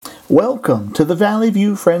Welcome to the Valley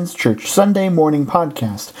View Friends Church Sunday Morning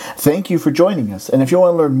Podcast. Thank you for joining us, and if you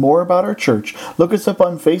want to learn more about our church, look us up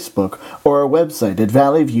on Facebook or our website at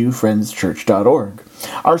valleyviewfriendschurch.org.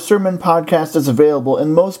 Our sermon podcast is available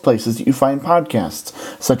in most places that you find podcasts,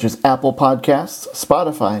 such as Apple Podcasts,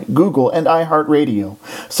 Spotify, Google, and iHeartRadio.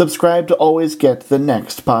 Subscribe to always get the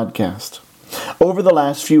next podcast. Over the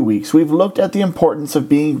last few weeks, we've looked at the importance of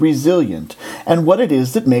being resilient and what it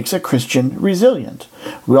is that makes a Christian resilient.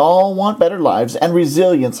 We all want better lives, and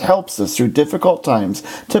resilience helps us through difficult times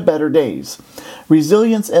to better days.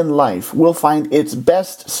 Resilience in life will find its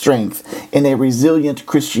best strength in a resilient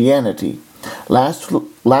Christianity.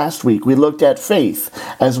 Last week, we looked at faith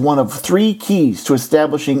as one of three keys to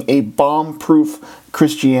establishing a bomb-proof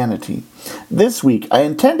Christianity. This week, I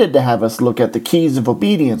intended to have us look at the keys of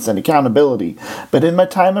obedience and accountability, but in my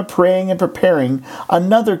time of praying and preparing,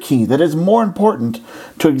 another key that is more important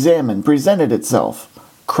to examine presented itself: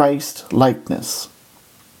 Christ-likeness.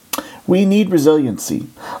 We need resiliency.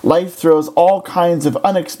 Life throws all kinds of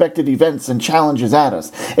unexpected events and challenges at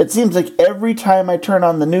us. It seems like every time I turn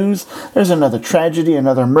on the news, there's another tragedy,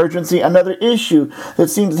 another emergency, another issue that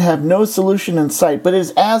seems to have no solution in sight, but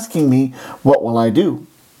is asking me, what will I do?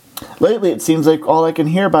 Lately, it seems like all I can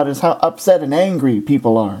hear about is how upset and angry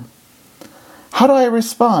people are. How do I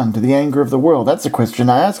respond to the anger of the world? That's a question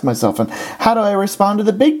I ask myself. And how do I respond to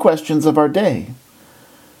the big questions of our day?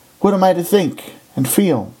 What am I to think and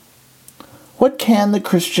feel? What can the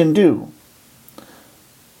Christian do?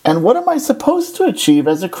 And what am I supposed to achieve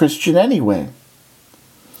as a Christian anyway?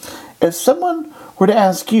 If someone were to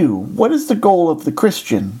ask you, what is the goal of the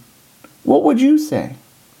Christian? What would you say?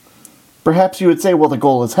 Perhaps you would say, well, the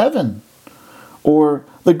goal is heaven. Or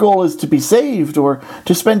the goal is to be saved, or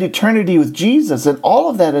to spend eternity with Jesus. And all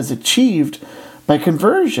of that is achieved by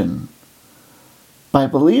conversion. By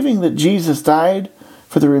believing that Jesus died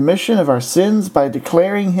for the remission of our sins, by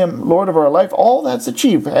declaring Him Lord of our life. All that's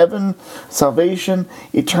achieved. Heaven, salvation,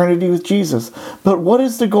 eternity with Jesus. But what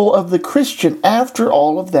is the goal of the Christian after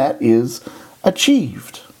all of that is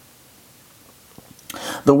achieved?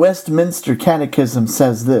 The Westminster Catechism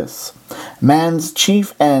says this: man's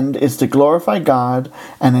chief end is to glorify God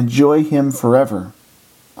and enjoy Him forever.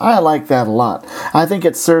 I like that a lot. I think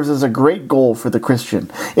it serves as a great goal for the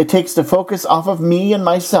Christian. It takes the focus off of me and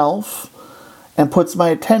myself and puts my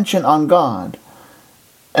attention on God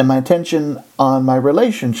and my attention on my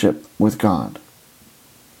relationship with God.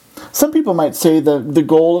 Some people might say the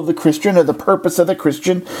goal of the Christian, or the purpose of the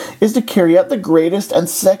Christian, is to carry out the greatest and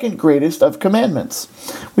second greatest of commandments.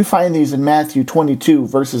 We find these in Matthew 22,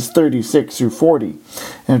 verses 36 through 40.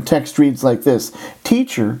 And the text reads like this: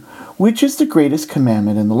 Teacher, which is the greatest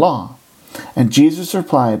commandment in the law? And Jesus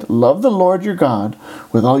replied, Love the Lord your God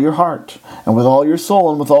with all your heart, and with all your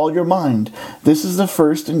soul, and with all your mind. This is the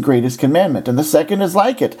first and greatest commandment. And the second is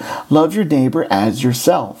like it: love your neighbor as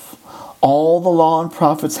yourself. All the law and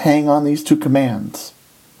prophets hang on these two commands.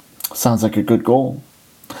 Sounds like a good goal.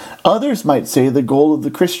 Others might say the goal of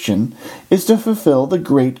the Christian is to fulfill the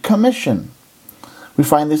Great Commission. We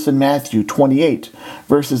find this in Matthew 28,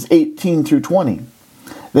 verses 18 through 20.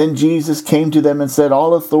 Then Jesus came to them and said,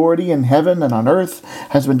 All authority in heaven and on earth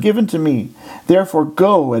has been given to me. Therefore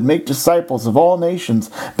go and make disciples of all nations,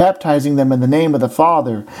 baptizing them in the name of the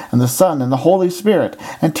Father and the Son and the Holy Spirit,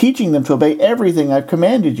 and teaching them to obey everything I've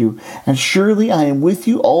commanded you. And surely I am with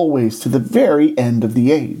you always to the very end of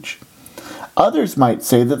the age. Others might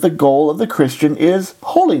say that the goal of the Christian is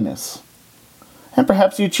holiness. And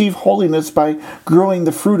perhaps you achieve holiness by growing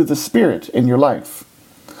the fruit of the Spirit in your life.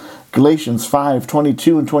 Galatians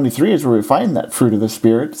 5:22 and 23 is where we find that fruit of the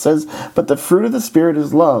Spirit. It says, But the fruit of the Spirit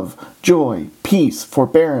is love, joy, peace,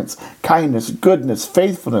 forbearance, kindness, goodness,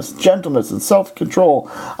 faithfulness, gentleness, and self-control.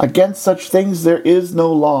 Against such things there is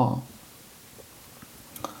no law.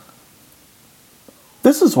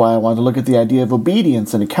 This is why I want to look at the idea of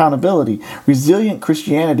obedience and accountability. Resilient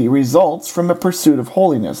Christianity results from a pursuit of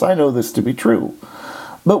holiness. I know this to be true.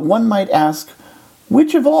 But one might ask,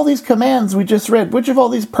 which of all these commands we just read, which of all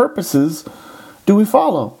these purposes do we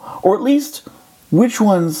follow? Or at least, which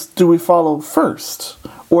ones do we follow first?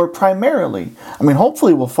 Or primarily? I mean,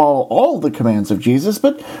 hopefully we'll follow all the commands of Jesus,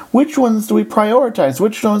 but which ones do we prioritize?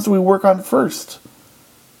 Which ones do we work on first?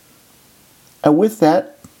 And with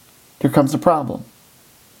that, here comes the problem.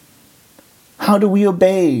 How do we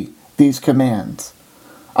obey these commands?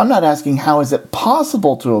 I'm not asking how is it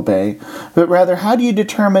possible to obey, but rather how do you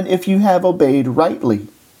determine if you have obeyed rightly?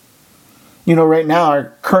 You know, right now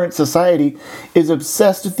our current society is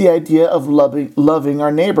obsessed with the idea of loving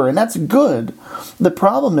our neighbor, and that's good. The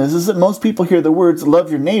problem is that most people hear the words love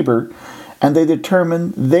your neighbor and they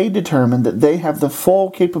determine that they have the full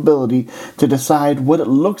capability to decide what it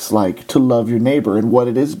looks like to love your neighbor and what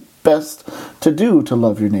it is best to do to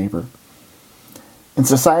love your neighbor. In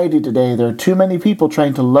society today, there are too many people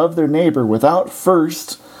trying to love their neighbor without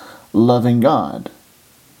first loving God.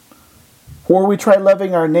 Or we try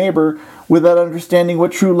loving our neighbor without understanding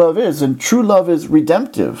what true love is, and true love is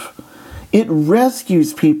redemptive. It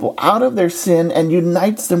rescues people out of their sin and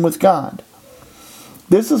unites them with God.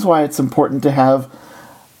 This is why it's important to have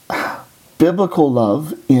biblical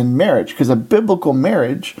love in marriage, because in a biblical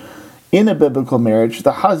marriage,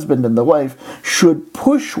 the husband and the wife should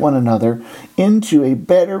push one another into a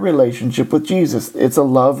better relationship with Jesus. It's a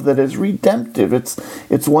love that is redemptive.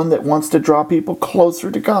 It's one that wants to draw people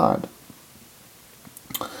closer to God.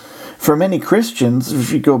 For many Christians,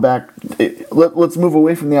 if you go back, let's move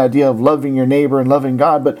away from the idea of loving your neighbor and loving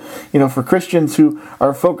God, but for Christians who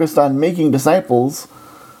are focused on making disciples,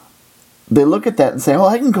 they look at that and say,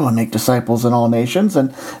 I can go and make disciples in all nations,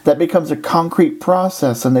 and that becomes a concrete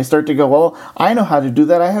process, and they start to go, I know how to do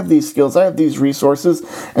that, I have these skills, I have these resources,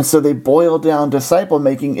 and so they boil down disciple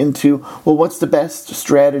making into, what's the best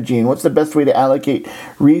strategy, and what's the best way to allocate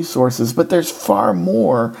resources, but there's far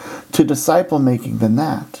more to disciple making than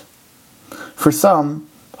that. For some,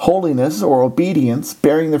 holiness or obedience,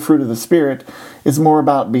 bearing the fruit of the Spirit, is more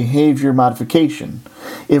about behavior modification.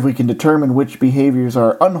 If we can determine which behaviors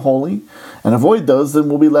are unholy and avoid those, then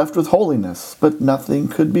we'll be left with holiness. But nothing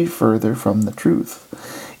could be further from the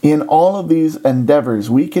truth. In all of these endeavors,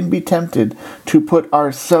 we can be tempted to put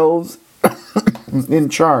ourselves in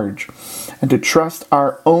charge and to trust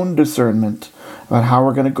our own discernment about how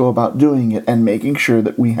we're going to go about doing it and making sure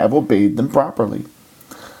that we have obeyed them properly.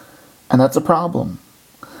 And that's a problem.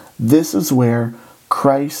 This is where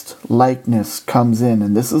Christ-likeness comes in,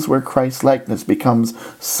 and this is where Christ-likeness becomes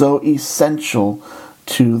so essential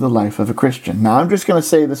to the life of a Christian. Now, I'm just going to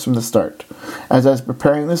say this from the start. As I was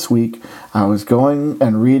preparing this week, I was going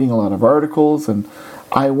and reading a lot of articles, and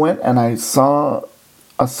I went and I saw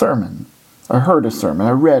a sermon. I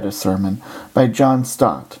read a sermon by John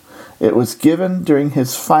Stott. It was given during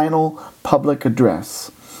his final public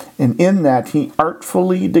address, and in that he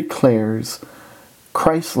artfully declares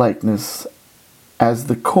Christ-likeness as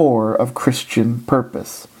the core of Christian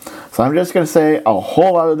purpose. So I'm just going to say a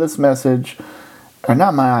whole lot of this message are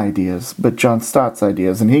not my ideas, but John Stott's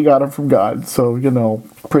ideas, and he got them from God, so,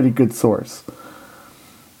 pretty good source.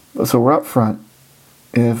 So we're up front.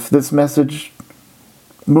 If this message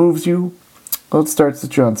moves you, well, it starts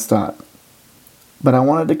with John Stott. But I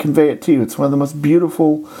wanted to convey it to you. It's one of the most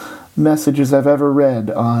beautiful messages I've ever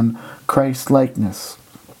read on Christ-likeness.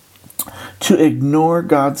 To ignore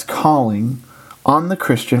God's calling on the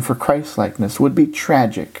Christian for Christ-likeness would be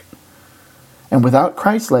tragic. And without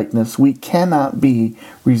Christ-likeness, we cannot be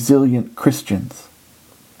resilient Christians.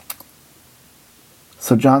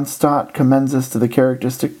 So John Stott commends us to the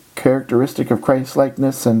characteristic of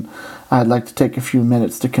Christ-likeness, and I'd like to take a few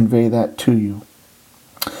minutes to convey that to you.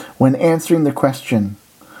 When answering the question,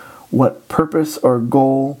 what the purpose or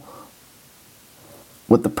goal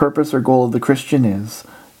of the Christian is,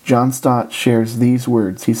 John Stott shares these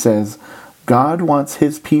words. He says, God wants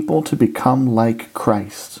his people to become like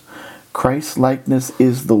Christ. Christ-likeness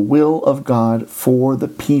is the will of God for the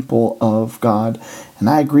people of God. And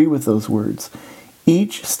I agree with those words.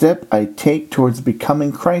 Each step I take towards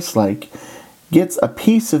becoming Christ-like gets a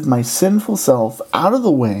piece of my sinful self out of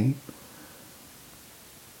the way,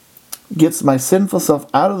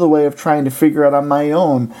 of trying to figure out on my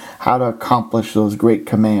own how to accomplish those great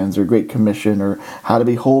commands or great commission or how to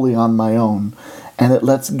be holy on my own. And it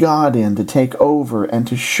lets God in to take over and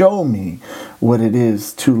to show me what it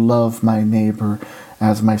is to love my neighbor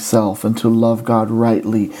as myself and to love God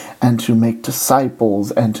rightly and to make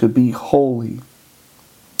disciples and to be holy.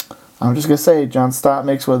 I'm just going to say, John Stott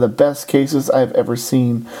makes one of the best cases I've ever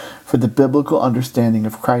seen for the biblical understanding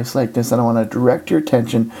of Christ-likeness, and I want to direct your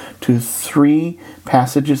attention to 3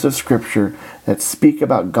 passages of Scripture that speak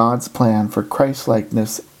about God's plan for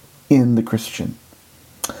Christ-likeness in the Christian.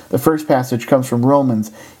 The first passage comes from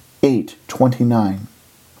Romans 8:29.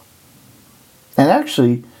 And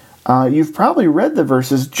actually, you've probably read the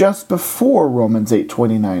verses just before Romans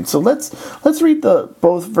 8:29. So let's read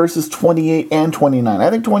both verses 28 and 29. I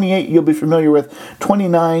think 28 you'll be familiar with.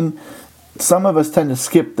 29, some of us tend to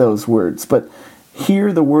skip those words, but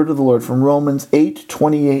hear the word of the Lord from Romans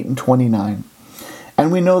 8:28 and 29.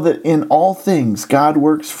 And we know that in all things God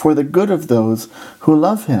works for the good of those who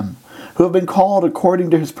love him, who have been called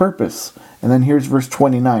according to his purpose. And then here's verse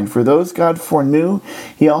 29. For those God foreknew,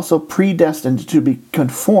 he also predestined to be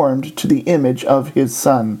conformed to the image of his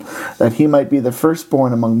Son, that he might be the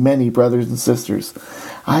firstborn among many brothers and sisters.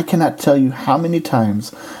 I cannot tell you how many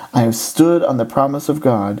times I have stood on the promise of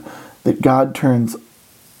God that God turns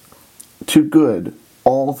to good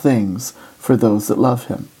all things for those that love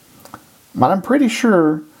him. But I'm pretty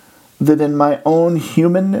sure that in my own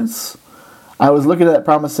humanness, I was looking at that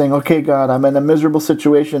promise saying, okay, God, I'm in a miserable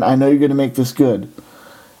situation. I know you're going to make this good.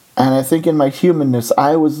 And I think in my humanness,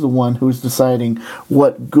 I was the one who was deciding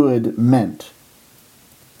what good meant.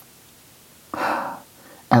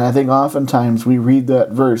 And I think oftentimes we read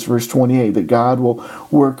that verse 28, that God will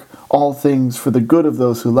work all things for the good of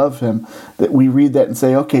those who love him, that we read that and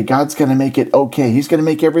say, okay, God's going to make it okay. He's going to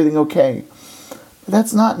make everything okay. But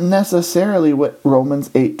that's not necessarily what Romans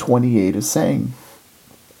 8:28 is saying.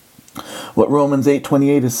 What Romans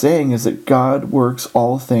 8:28 is saying is that God works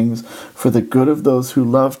all things for the good of those who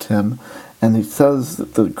loved him, and he says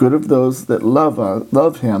that the good of those that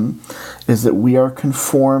love him is that we are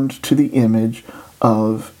conformed to the image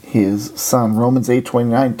of his Son. Romans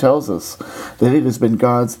 8:29 tells us that it has been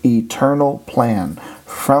God's eternal plan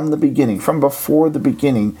from the beginning, from before the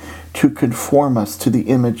beginning, to conform us to the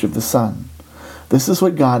image of the Son. This is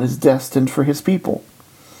what God has destined for his people.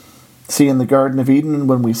 See, in the Garden of Eden,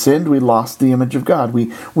 when we sinned, we lost the image of God.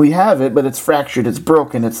 We have it, but it's fractured, it's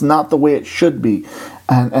broken, it's not the way it should be.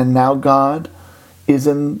 And now God is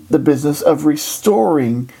in the business of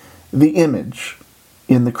restoring the image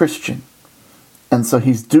in the Christian. And so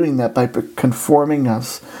he's doing that by conforming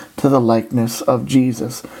us to the likeness of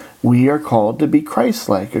Jesus. We are called to be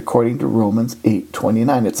Christ-like, according to Romans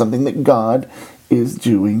 8:29. It's something that God is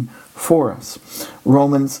doing for us.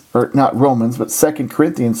 2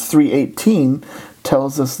 Corinthians 3:18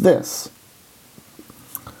 tells us this.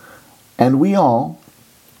 And we all,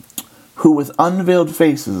 who with unveiled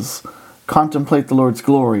faces contemplate the Lord's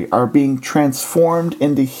glory, are being transformed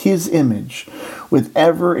into his image with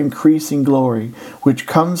ever-increasing glory, which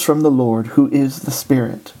comes from the Lord, who is the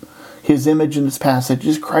Spirit. His image in this passage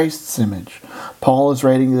is Christ's image. Paul is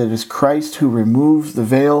writing that it is Christ who removes the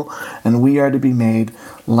veil, and we are to be made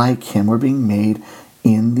like him. We're being made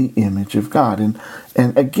in the image of God.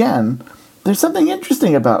 And again, there's something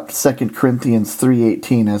interesting about 2 Corinthians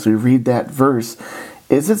 3:18 as we read that verse,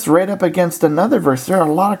 is it's right up against another verse there are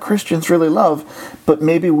a lot of Christians really love, but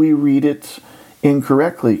maybe we read it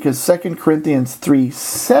incorrectly, because 2 Corinthians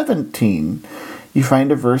 3:17, you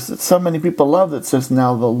find a verse that so many people love that says,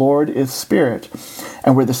 now the Lord is Spirit,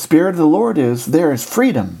 and where the Spirit of the Lord is, there is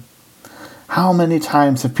freedom. How many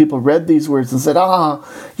times have people read these words and said,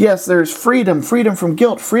 yes, there's freedom, freedom from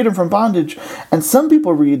guilt, freedom from bondage. And some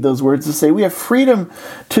people read those words and say, we have freedom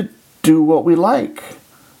to do what we like,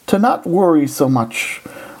 to not worry so much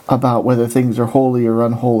about whether things are holy or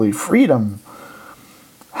unholy. Freedom,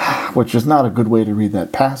 which is not a good way to read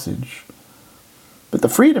that passage. But the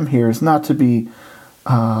freedom here is not to be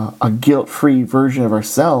a guilt-free version of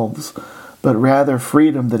ourselves, but rather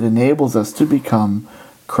freedom that enables us to become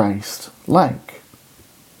Christ-like.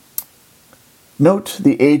 Note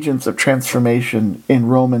the agents of transformation in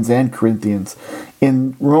Romans and Corinthians.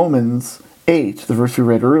 In Romans 8, the verse we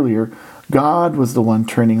read earlier, God was the one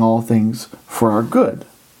turning all things for our good,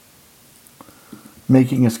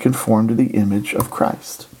 making us conform to the image of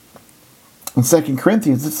Christ. In 2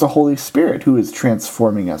 Corinthians, it's the Holy Spirit who is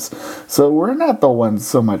transforming us. So we're not the ones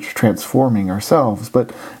so much transforming ourselves,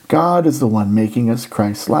 but God is the one making us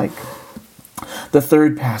Christ-like. The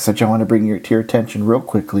third passage I want to bring to your attention real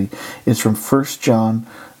quickly is from 1 John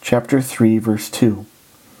chapter 3, verse 2.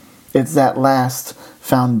 It's that last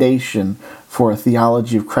foundation for a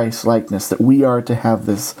theology of Christ-likeness, that we are to have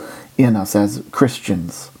this in us as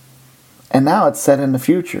Christians. And now it's set in the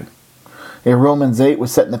future. In Romans 8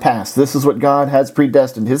 was set in the past. This is what God has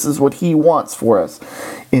predestined. This is what he wants for us.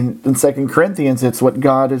 In 2 Corinthians, it's what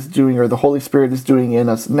God is doing, or the Holy Spirit is doing in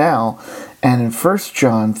us now. And in 1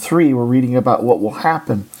 John 3, we're reading about what will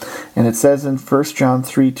happen. And it says in 1 John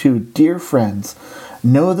 3:2, Dear friends,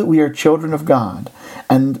 know that we are children of God,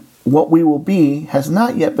 and what we will be has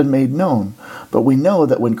not yet been made known. But we know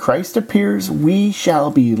that when Christ appears, we shall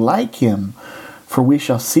be like him, for we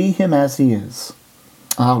shall see him as he is.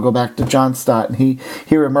 I'll go back to John Stott, and he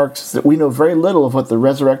remarks that we know very little of what the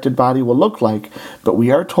resurrected body will look like, but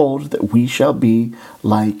we are told that we shall be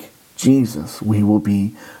like Jesus. We will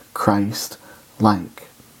be Christ-like.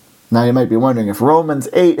 Now you might be wondering, if Romans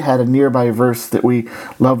 8 had a nearby verse that we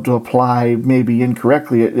love to apply maybe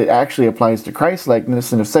incorrectly, it actually applies to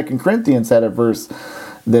Christ-likeness, and if 2 Corinthians had a verse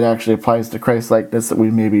that actually applies to Christ-likeness that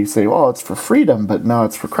we maybe say, well, it's for freedom, but no,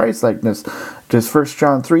 it's for Christ-likeness. Does 1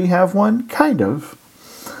 John 3 have one? Kind of.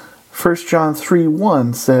 1 John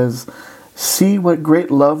 3:1 says, "See what great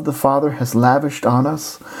love the Father has lavished on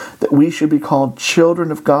us, that we should be called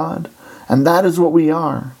children of God, and that is what we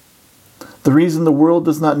are. The reason the world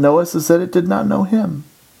does not know us is that it did not know Him."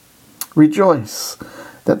 Rejoice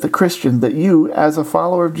that the Christian, that you, as a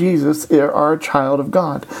follower of Jesus, are a child of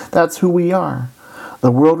God. That's who we are.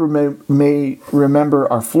 The world may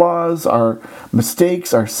remember our flaws, our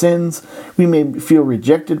mistakes, our sins. We may feel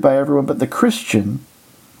rejected by everyone, but the Christian,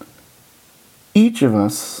 each of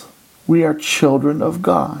us, we are children of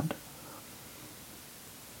God.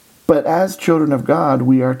 But as children of God,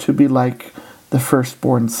 we are to be like the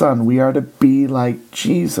firstborn son. We are to be like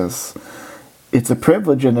Jesus. It's a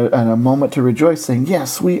privilege and a moment to rejoice, saying,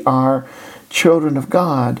 yes, we are children of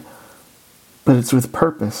God, but it's with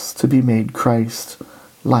purpose to be made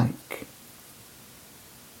Christ-like.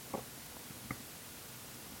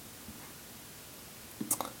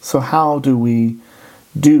 So how do we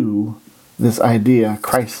do this idea,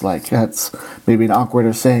 Christ-like? That's maybe an awkward way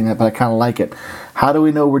of saying that, but I kind of like it. How do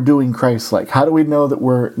we know we're doing Christ-like? How do we know that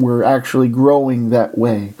we're actually growing that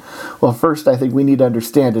way? Well, first, I think we need to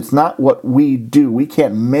understand it's not what we do. We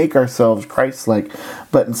can't make ourselves Christ-like,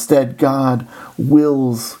 but instead God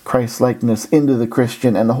wills Christ-likeness into the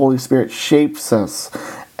Christian, and the Holy Spirit shapes us.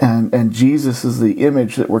 And Jesus is the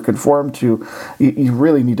image that we're conformed to. You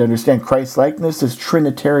really need to understand Christ-likeness is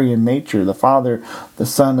Trinitarian nature. The Father, the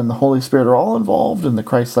Son, and the Holy Spirit are all involved in the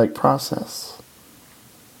Christ-like process.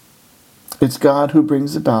 It's God who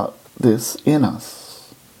brings about this in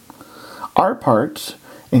us. Our part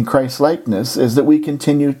in Christ-likeness is that we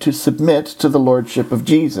continue to submit to the Lordship of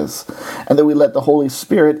Jesus, and that we let the Holy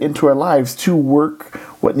Spirit into our lives to work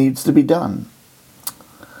what needs to be done.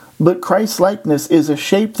 But Christ-likeness is a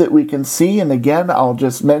shape that we can see, and again, I'll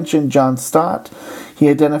just mention John Stott. He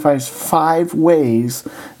identifies 5 ways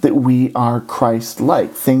that we are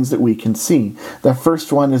Christ-like, things that we can see. The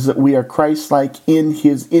first one is that we are Christ-like in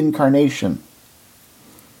His incarnation.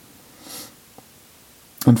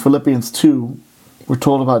 In Philippians 2, we're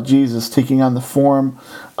told about Jesus taking on the form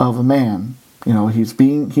of a man. You know, he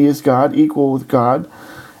is God, equal with God.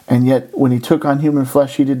 And yet, when He took on human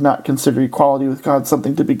flesh, He did not consider equality with God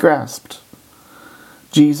something to be grasped.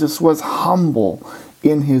 Jesus was humble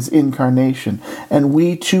in His incarnation. And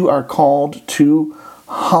we too are called to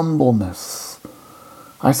humbleness.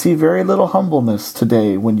 I see very little humbleness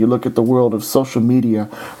today when you look at the world of social media,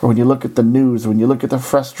 or when you look at the news, when you look at the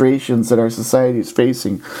frustrations that our society is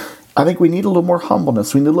facing. I think we need a little more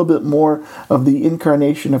humbleness. We need a little bit more of the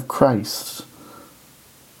incarnation of Christ.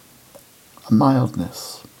 A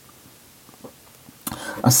mildness.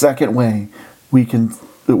 A second way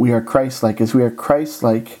that we are Christ-like is we are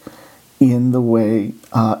Christ-like in the way,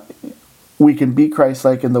 we can be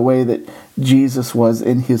Christ-like in the way that Jesus was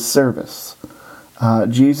in His service.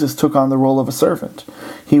 Jesus took on the role of a servant.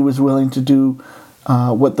 He was willing to do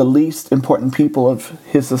what the least important people of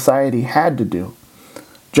His society had to do.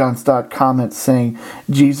 John Stott comments saying,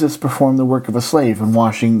 Jesus performed the work of a slave in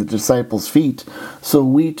washing the disciples' feet. So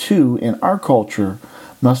we too, in our culture,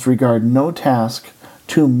 must regard no task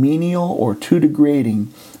too menial or too degrading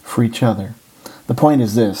for each other. The point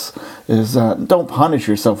is this, don't punish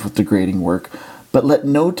yourself with degrading work, but let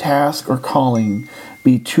no task or calling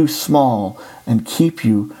be too small and keep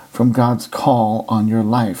you from God's call on your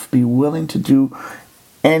life. Be willing to do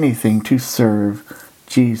anything to serve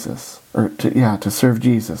Jesus, to serve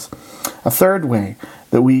Jesus. A third way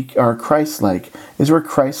that we are Christ-like is we're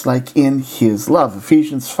Christ-like in His love.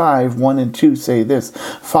 Ephesians 5:1 and 2 say this,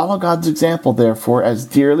 "Follow God's example, therefore, as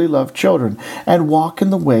dearly loved children, and walk in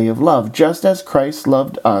the way of love, just as Christ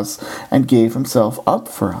loved us and gave Himself up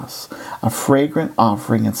for us, a fragrant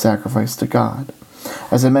offering and sacrifice to God."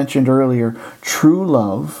 As I mentioned earlier, true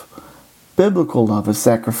love, biblical love, is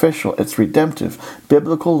sacrificial. It's redemptive.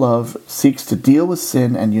 Biblical love seeks to deal with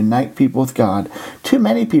sin and unite people with God. Too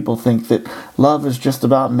many people think that love is just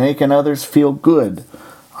about making others feel good.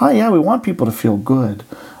 Oh yeah, we want people to feel good.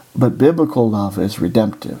 But biblical love is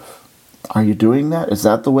redemptive. Are you doing that? Is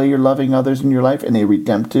that the way you're loving others in your life? In a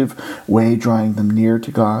redemptive way, drawing them near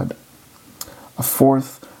to God? A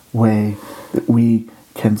fourth way that we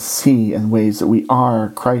can see in ways that we are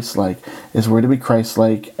Christ-like is we're to be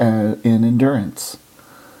Christ-like in endurance.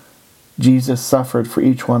 Jesus suffered for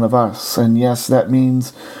each one of us, and yes, that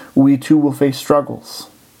means we too will face struggles.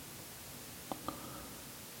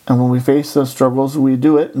 And when we face those struggles, we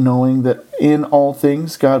do it knowing that in all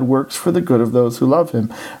things God works for the good of those who love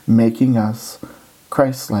Him, making us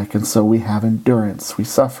Christ-like, and so we have endurance, we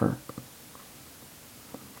suffer.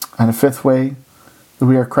 And a fifth way that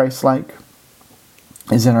we are Christ-like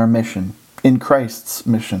is in our mission, in Christ's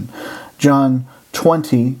mission. John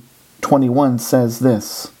 20:21 says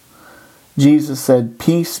this. Jesus said,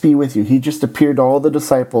 "Peace be with you." He just appeared to all the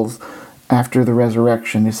disciples after the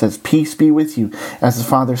resurrection. He says, "Peace be with you. As the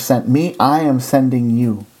Father sent me, I am sending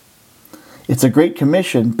you." It's a great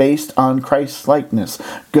commission based on Christ's likeness.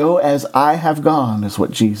 Go as I have gone, is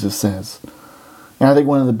what Jesus says. And I think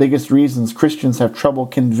one of the biggest reasons Christians have trouble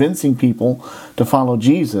convincing people to follow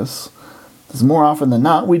Jesus is more often than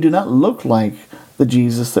not, we do not look like the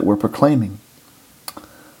Jesus that we're proclaiming.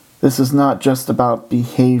 This is not just about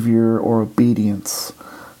behavior or obedience.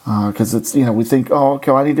 Because it's, we think, oh,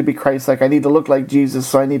 okay, I need to be Christ-like. I need to look like Jesus,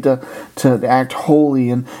 so I need to act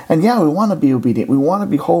holy. And yeah, we want to be obedient. We want to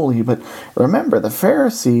be holy. But remember, the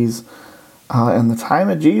Pharisees in the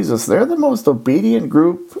time of Jesus, they're the most obedient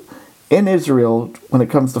group in Israel when it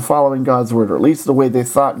comes to following God's word, or at least the way they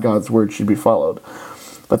thought God's word should be followed.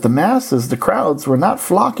 But the masses, the crowds, were not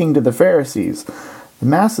flocking to the Pharisees. The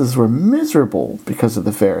masses were miserable because of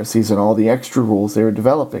the Pharisees and all the extra rules they were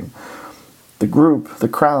developing. The group, the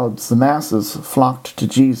crowds, the masses flocked to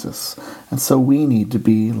Jesus. And so we need to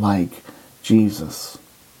be like Jesus.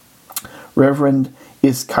 Reverend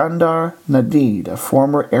Iskandar Nadid, a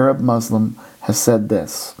former Arab Muslim, has said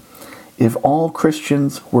this: if all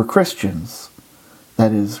Christians were Christians,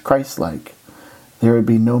 that is, Christ-like, there would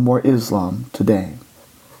be no more Islam today.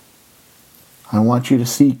 I want you to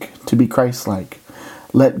seek to be Christ-like.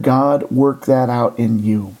 Let God work that out in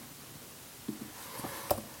you.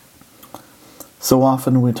 So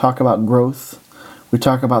often when we talk about growth, we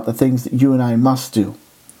talk about the things that you and I must do.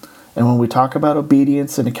 And when we talk about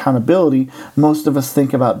obedience and accountability, most of us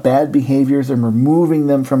think about bad behaviors and removing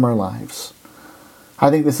them from our lives. I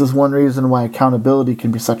think this is one reason why accountability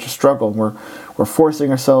can be such a struggle. We're forcing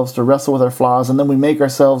ourselves to wrestle with our flaws, and then we make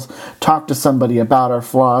ourselves talk to somebody about our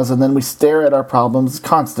flaws, and then we stare at our problems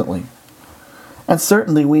constantly. And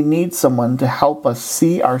certainly we need someone to help us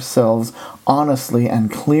see ourselves honestly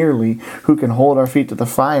and clearly, who can hold our feet to the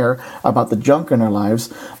fire about the junk in our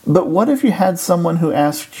lives. But what if you had someone who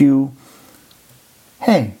asked you,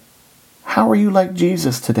 hey, how are you like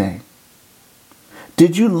Jesus today?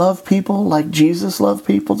 Did you love people like Jesus loved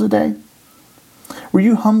people today? Were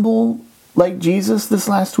you humble like Jesus this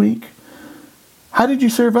last week? How did you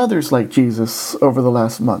serve others like Jesus over the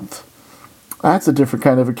last month? That's a different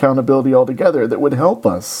kind of accountability altogether that would help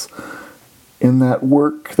us in that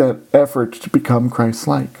work, that effort to become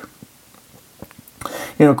Christ-like.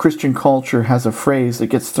 Christian culture has a phrase that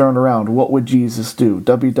gets thrown around, what would Jesus do?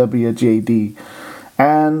 WWJD.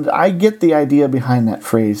 And I get the idea behind that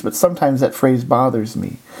phrase, but sometimes that phrase bothers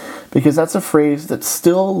me, because that's a phrase that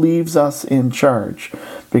still leaves us in charge.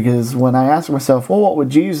 Because when I ask myself, well, what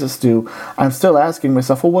would Jesus do? I'm still asking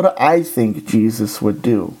myself, well, what do I think Jesus would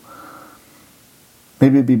do?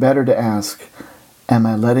 Maybe it'd be better to ask, am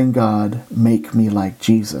I letting God make me like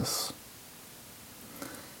Jesus?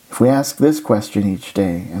 If we ask this question each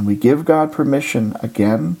day, and we give God permission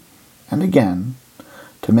again and again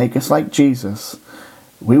to make us like Jesus,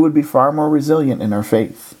 we would be far more resilient in our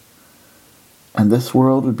faith. And this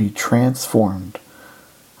world would be transformed.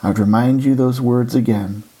 I'd remind you those words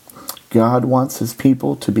again. God wants his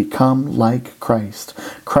people to become like Christ.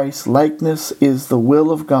 Christ's likeness is the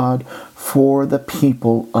will of God for the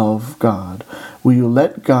people of God. Will you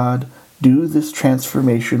let God do this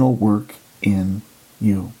transformational work in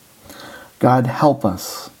you? God, help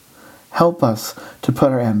us. Help us to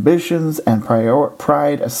put our ambitions and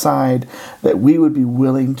pride aside, that we would be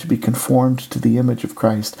willing to be conformed to the image of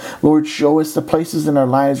Christ. Lord, show us the places in our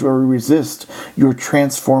lives where we resist your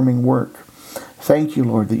transforming work. Thank you,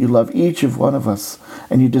 Lord, that you love each of one of us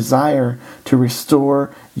and you desire to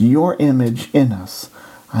restore your image in us.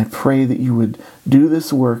 I pray that you would do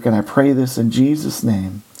this work, and I pray this in Jesus'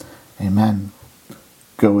 name. Amen.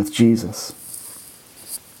 Go with Jesus.